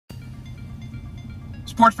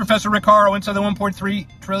Sports Professor Rick Horrow inside the $1.3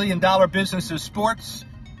 trillion business of sports.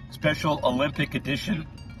 Special Olympic edition,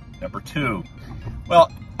 number 2.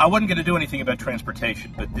 Well, I wasn't going to do anything about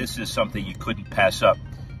transportation, but this is something you couldn't pass up.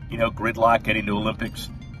 You know, gridlock getting to Olympics,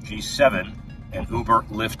 G7, an Uber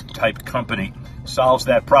Lyft type company, solves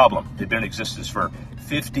that problem. They've been in existence for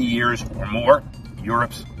 50 years or more.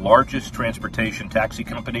 Europe's largest transportation taxi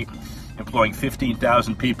company, employing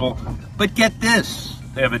 15,000 people. But get this,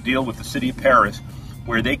 they have a deal with the city of Paris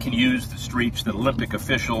where they can use the streets that Olympic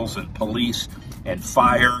officials and police and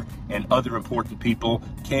fire and other important people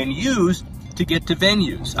can use to get to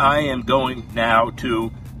venues. I am going now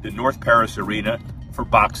to the North Paris Arena for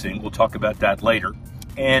boxing. We'll talk about that later.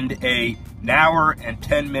 And an hour and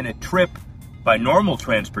 10-minute trip by normal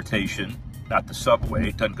transportation, not the subway,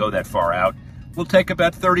 it doesn't go that far out, will take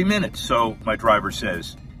about 30 minutes, so my driver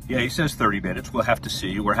says. Yeah, he says 30 minutes. We'll have to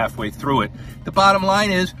see. We're halfway through it. The bottom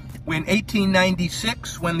line is, when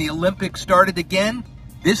 1896, when the Olympics started again,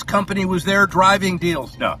 this company was there driving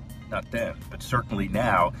deals. No, not then, but certainly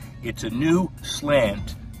now. It's a new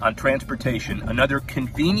slant on transportation, another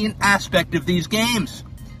convenient aspect of these games.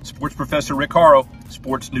 Sports Professor Rick Horrow,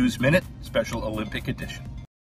 Sports News Minute, Special Olympic Edition.